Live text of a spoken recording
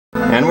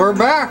And we're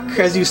back!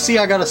 As you see,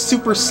 I got a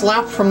super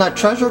slap from that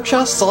treasure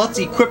chest, so let's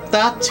equip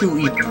that to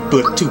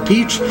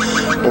Peach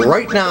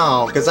right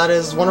now, because that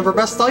is one of her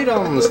best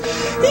items!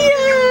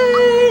 Yay!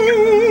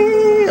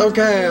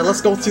 Okay,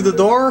 let's go through the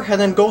door,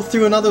 and then go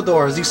through another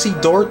door. As you see,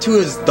 door 2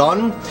 is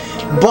done,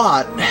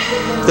 but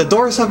the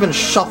doors have been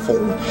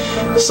shuffled.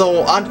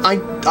 So,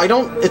 I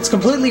don't, it's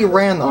completely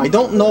random. I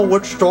don't know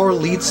which door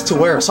leads to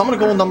where, so I'm gonna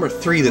go with number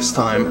 3 this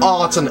time.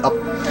 Oh, it's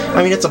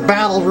it's a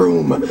battle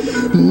room!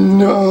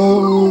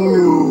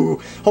 No!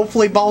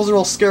 Hopefully Bowser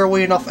will scare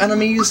away enough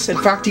enemies. In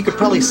fact, he could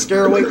probably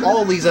scare away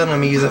all these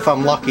enemies if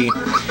I'm lucky.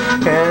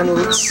 And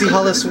let's see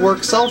how this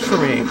works out for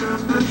me.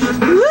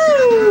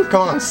 Woo!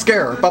 Come on,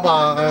 scare.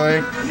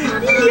 Bye-bye.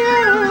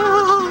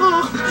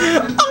 Yeah!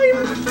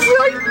 I'm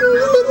frightened,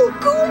 little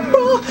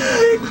Goomba!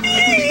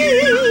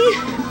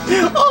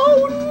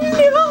 Oh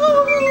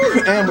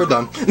no! And we're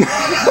done.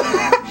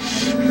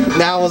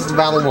 Now is the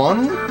battle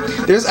 1.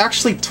 There's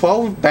actually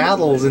 12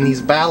 battles in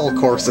these battle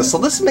courses, so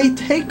this may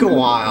take a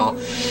while.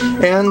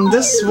 And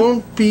this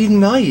won't be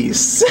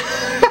nice.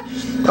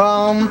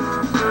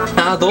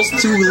 Those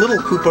 2 little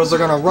Koopas are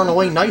gonna run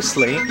away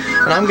nicely,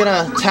 and I'm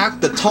gonna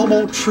attack the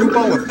Turbo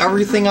Troopa with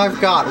everything I've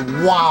got.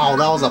 Wow,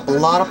 that was a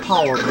lot of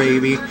power,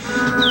 baby.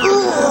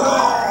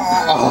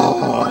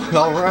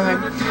 Alright,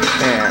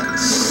 and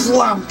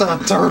slap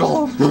that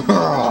turtle.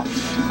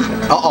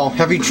 Uh-oh,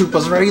 Heavy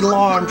Troopa's ready to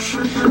launch.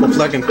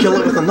 Hopefully I can kill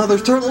it with another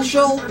turtle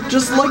shell,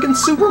 just like in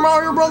Super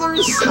Mario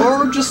Brothers,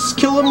 or just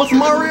kill him with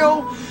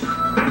Mario.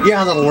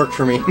 Yeah, that'll work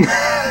for me.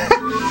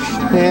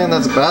 And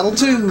that's battle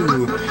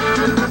 2.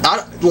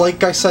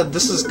 Like I said,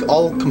 this is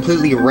all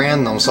completely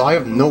random, so I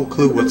have no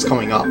clue what's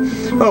coming up.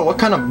 Oh, what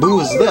kind of boo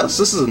is this?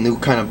 This is a new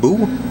kind of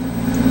boo.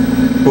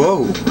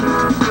 Whoa.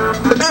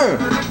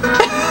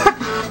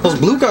 Those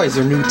blue guys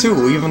are new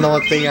too, even though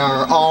they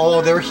are...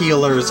 Oh, they're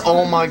healers.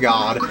 Oh my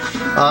god.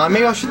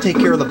 Maybe I should take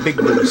care of the big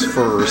boos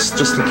first,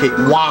 just in case...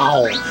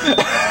 Wow!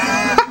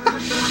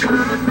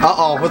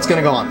 Uh-oh, what's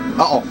gonna go on?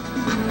 Uh-oh.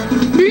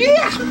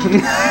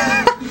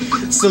 Yeah!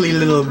 Silly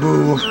little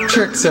boo.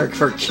 Tricks are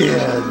for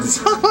kids.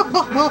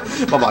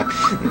 Bye-bye.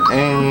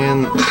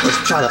 And let's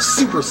try to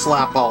super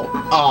slap out.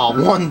 Oh,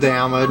 1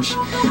 damage.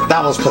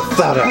 That was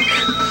pathetic.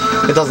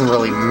 It doesn't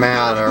really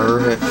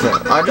matter. If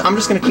I'm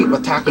just going to keep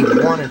attacking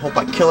 1 and hope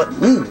I kill it.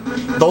 Ooh,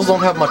 those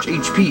don't have much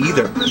HP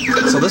either.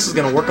 So this is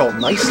going to work out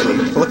nicely.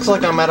 It looks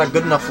like I'm at a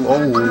good enough...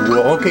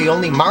 Oh, okay,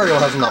 only Mario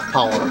has enough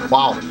power.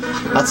 Wow,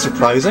 that's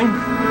surprising.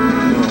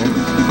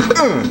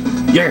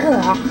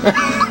 Yeah!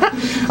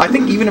 I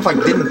think even if I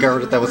didn't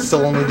guard it, that would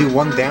still only do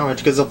 1 damage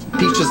because of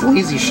Peach's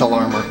lazy shell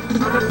armor.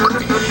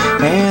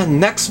 And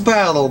next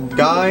battle,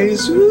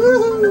 guys!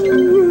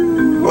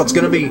 Woo! What's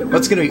gonna be?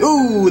 What's gonna be?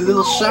 Ooh,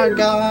 little shy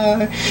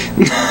guy!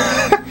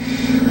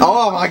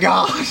 Oh my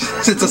gosh!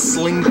 It's a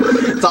sling...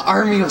 It's an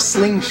army of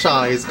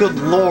slingshies, good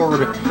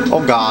lord!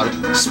 Oh god.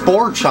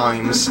 Spore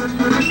chimes!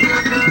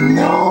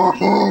 No!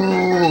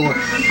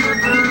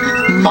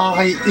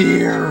 My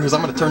ears!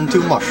 I'm gonna turn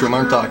into a mushroom,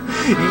 aren't I?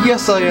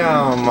 Yes, I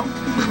am!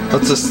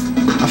 Let's just...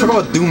 I forgot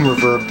what Doom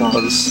Reverb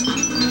does.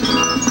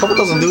 Hope it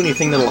doesn't do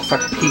anything that'll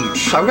affect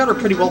Peach. I've got her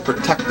pretty well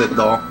protected,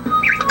 though.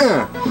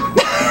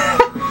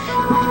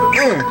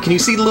 Can you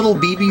see the little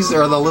BBs,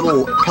 or the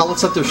little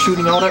pellets that they're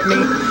shooting out at me?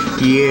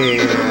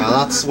 Yeah,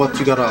 that's what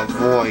you gotta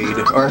avoid.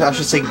 Or I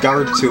should say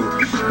guard to.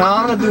 Now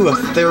I'm gonna do a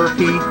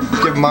therapy,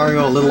 give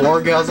Mario a little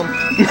orgasm.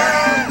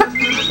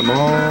 Come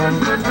on.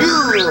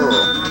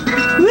 Woo!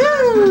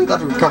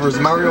 That recovers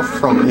Mario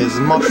from his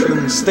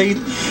mushroom state,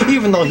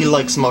 even though he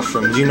likes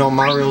mushrooms. You know,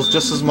 Mario's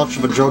just as much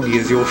of a druggie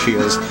as Yoshi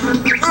is.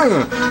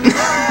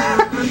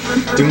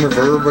 Doom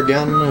Reverb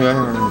again.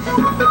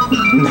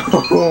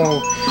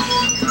 No.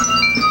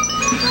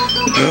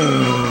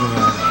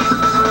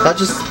 That's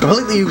just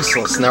completely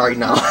useless right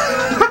now.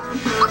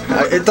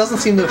 It doesn't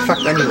seem to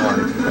affect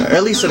anyone.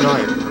 At least in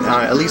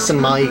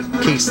my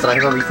case, that I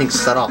have everything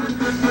set up.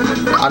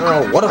 I don't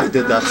know what I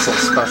did that's so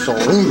special.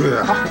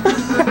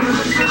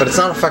 But it's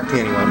not affecting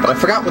anyone. But I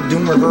forgot what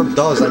Doom Reverb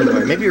does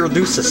anyway. Maybe it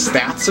reduces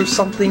stats or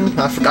something?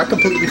 I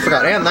completely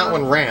forgot. And that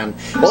one ran.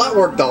 Well, that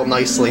worked out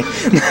nicely.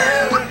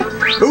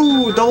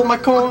 Ooh, double my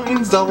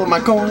coins, double my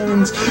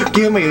coins.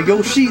 Give me a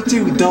Yoshi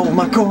to double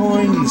my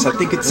coins. I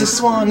think it's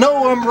this one.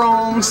 No, I'm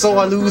wrong, so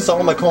I lose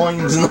all my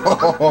coins.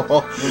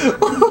 No.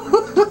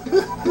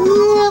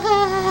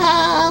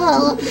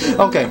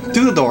 Okay,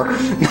 to the door.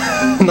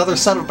 Another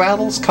set of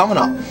battles coming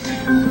up.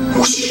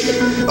 Whoosh.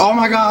 Oh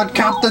my god,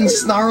 Captain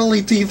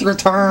Snarly Teeth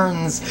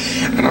returns!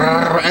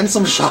 And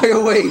some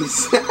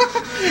Shyaways!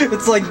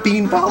 It's like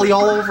Bean Valley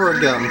all over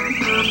again.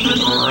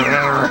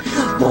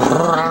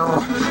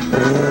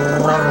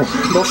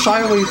 Those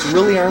Shyaways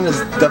really aren't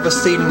as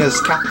devastating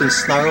as Captain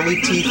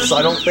Snarly Teeth's,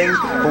 I don't think,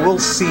 but we'll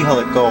see how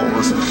it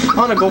goes. I'm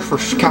gonna go for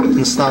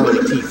Captain Snarly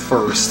Teeth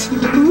first.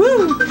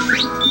 Woo!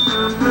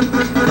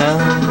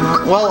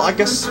 Well, I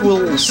guess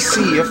we'll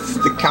see if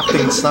the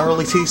Captain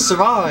Snarly Teeth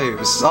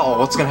survives. Uh-oh,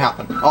 what's gonna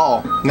happen?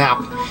 Uh-oh,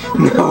 nap.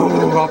 No,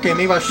 okay,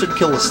 maybe I should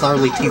kill the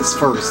Snarly Teeths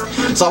first.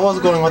 So I was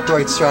going with the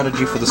right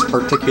strategy for this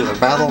particular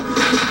battle.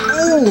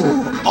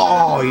 Ooh,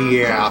 oh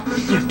yeah.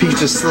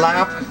 Peach's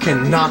slap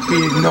cannot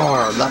be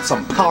ignored. That's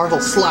some powerful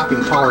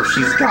slapping power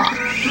she's got.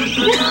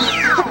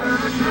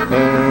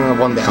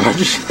 1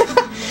 damage.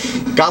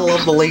 Gotta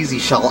love the lazy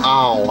shell.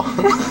 Ow.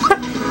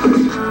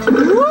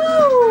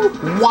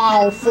 Woo!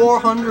 Wow,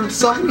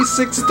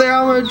 476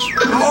 damage.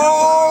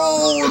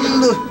 Oh,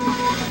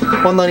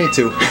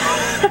 192.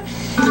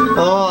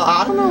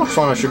 I don't know which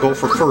one I should go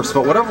for first,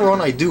 but whatever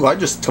one I do, I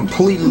just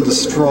completely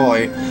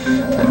destroy.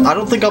 I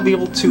don't think I'll be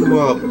able to,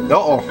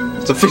 uh-oh,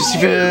 it's a fishy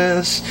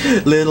fish,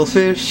 little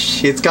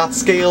fish, it's got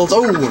scales,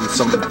 oh, and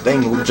some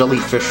dang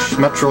jellyfish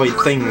Metroid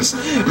things,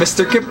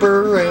 Mr.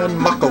 Kipper and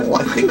Muckle.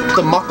 I think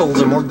the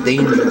Muckles are more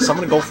dangerous, I'm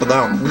gonna go for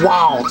them.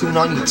 Wow,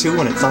 292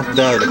 and it's not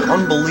dead,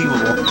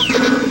 unbelievable.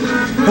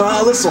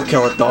 This'll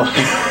kill it though.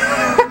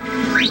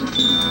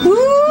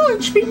 Woo,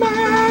 HP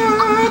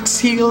Max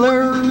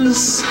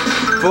healers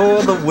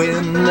for the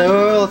win.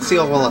 Let's see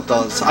how well it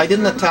does. I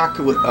didn't attack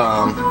with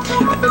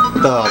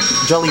the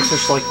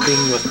jellyfish-like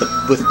thing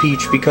with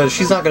Peach because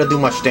she's not gonna do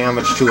much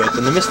damage to it,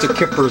 and the Mr.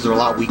 Kippers are a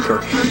lot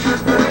weaker.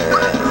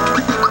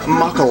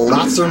 Muckle,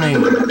 that's her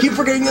name. I keep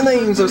forgetting the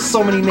names. There's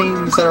so many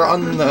names that are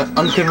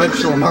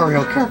unconventional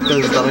Mario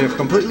characters that I have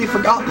completely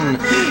forgotten.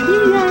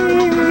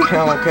 Yay!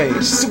 Okay,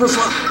 Super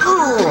Slap.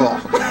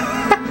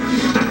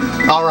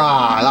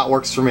 Alright, that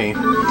works for me.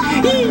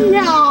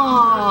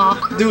 Yeah!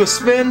 Do a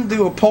spin,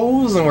 do a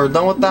pose, and we're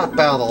done with that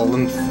battle.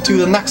 And to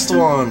the next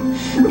one.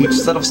 Each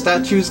set of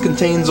statues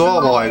contains,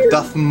 oh boy,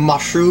 Death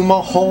Mushroom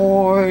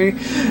ahoy!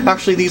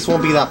 Actually, these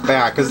won't be that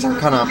bad, because they're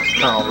kind of,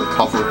 I'll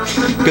recover.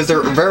 Because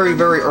they're very,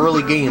 very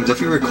early games.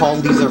 If you recall,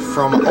 these are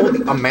from, oh,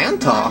 a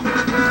Manta.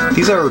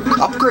 These are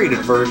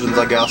upgraded versions,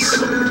 I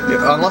guess.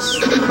 Unless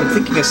I'm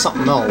thinking of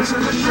something else.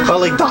 Well,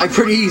 they die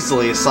pretty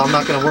easily, so I'm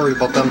not going to worry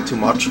about them too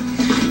much.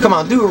 Come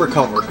on, do a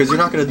recover, because you're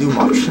not going to do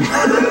much.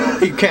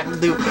 you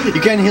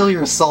can't heal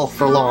yourself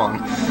for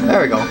long.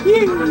 There we go.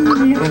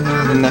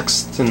 And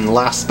next and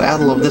last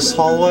battle of this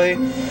hallway.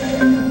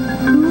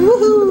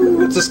 Woohoo!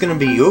 What's this going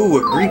to be? Ooh,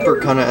 a Creeper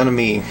kind of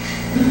enemy.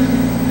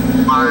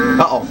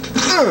 Uh-oh.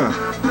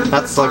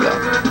 That's like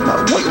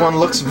that white one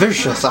looks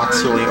vicious,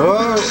 actually.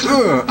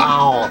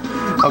 Ow!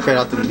 Okay,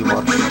 that didn't do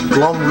much.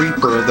 Glum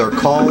Reaper, they're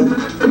called.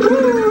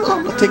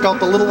 I'm gonna take out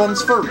the little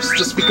ones first,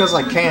 just because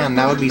I can.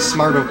 That would be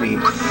smart of me.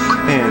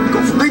 And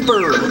go for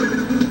Reaper!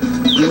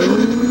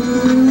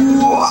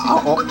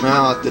 Oh,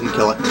 no, that didn't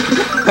kill it.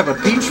 Have a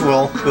Peach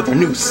will with a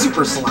new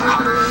Super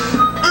Slap.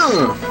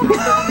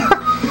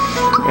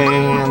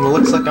 And it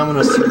looks like I'm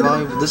gonna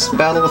survive this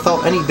battle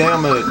without any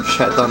damage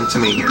done to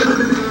me.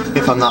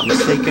 If I'm not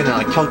mistaken, and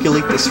I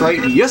calculate this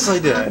right, yes I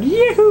did!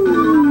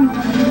 Yahoo!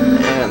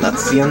 And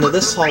that's the end of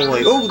this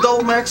hallway. Oh,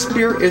 double max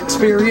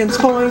experience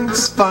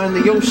points! Find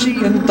the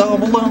Yoshi and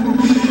double them.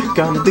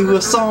 Gonna do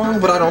a song,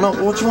 but I don't know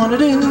which one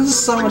it is,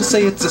 so I'm gonna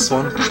say it's this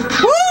one.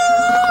 Woo!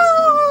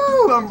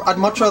 I'd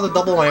much rather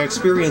double my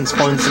experience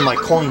points than my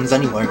coins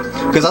anyway,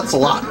 because that's a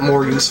lot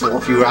more useful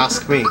if you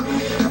ask me.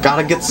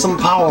 Gotta get some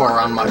power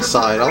on my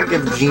side. I'll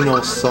give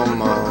Gino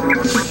some, I'm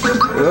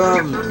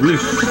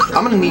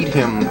gonna need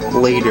him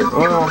later.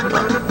 Well,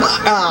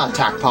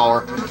 attack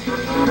power.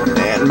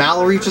 And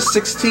Mallory reaches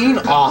 16,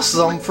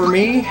 awesome for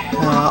me.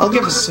 I'll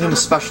give him a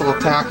special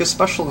attack. His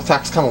special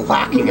attack's kind of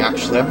lacking,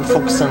 actually. I've been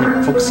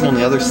focusing on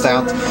the other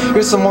stats.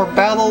 Here's some more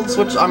battles,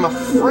 which I'm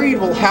afraid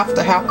will have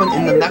to happen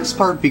in the next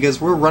part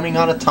because we're running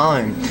out of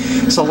time.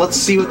 So let's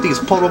see what these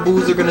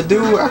Potoboos are gonna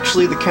do.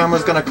 Actually, the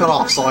camera's gonna cut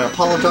off, so I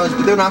apologize,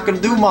 but they're not gonna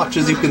do much,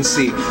 as you can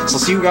see. So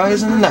see you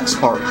guys in the next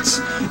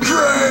parts.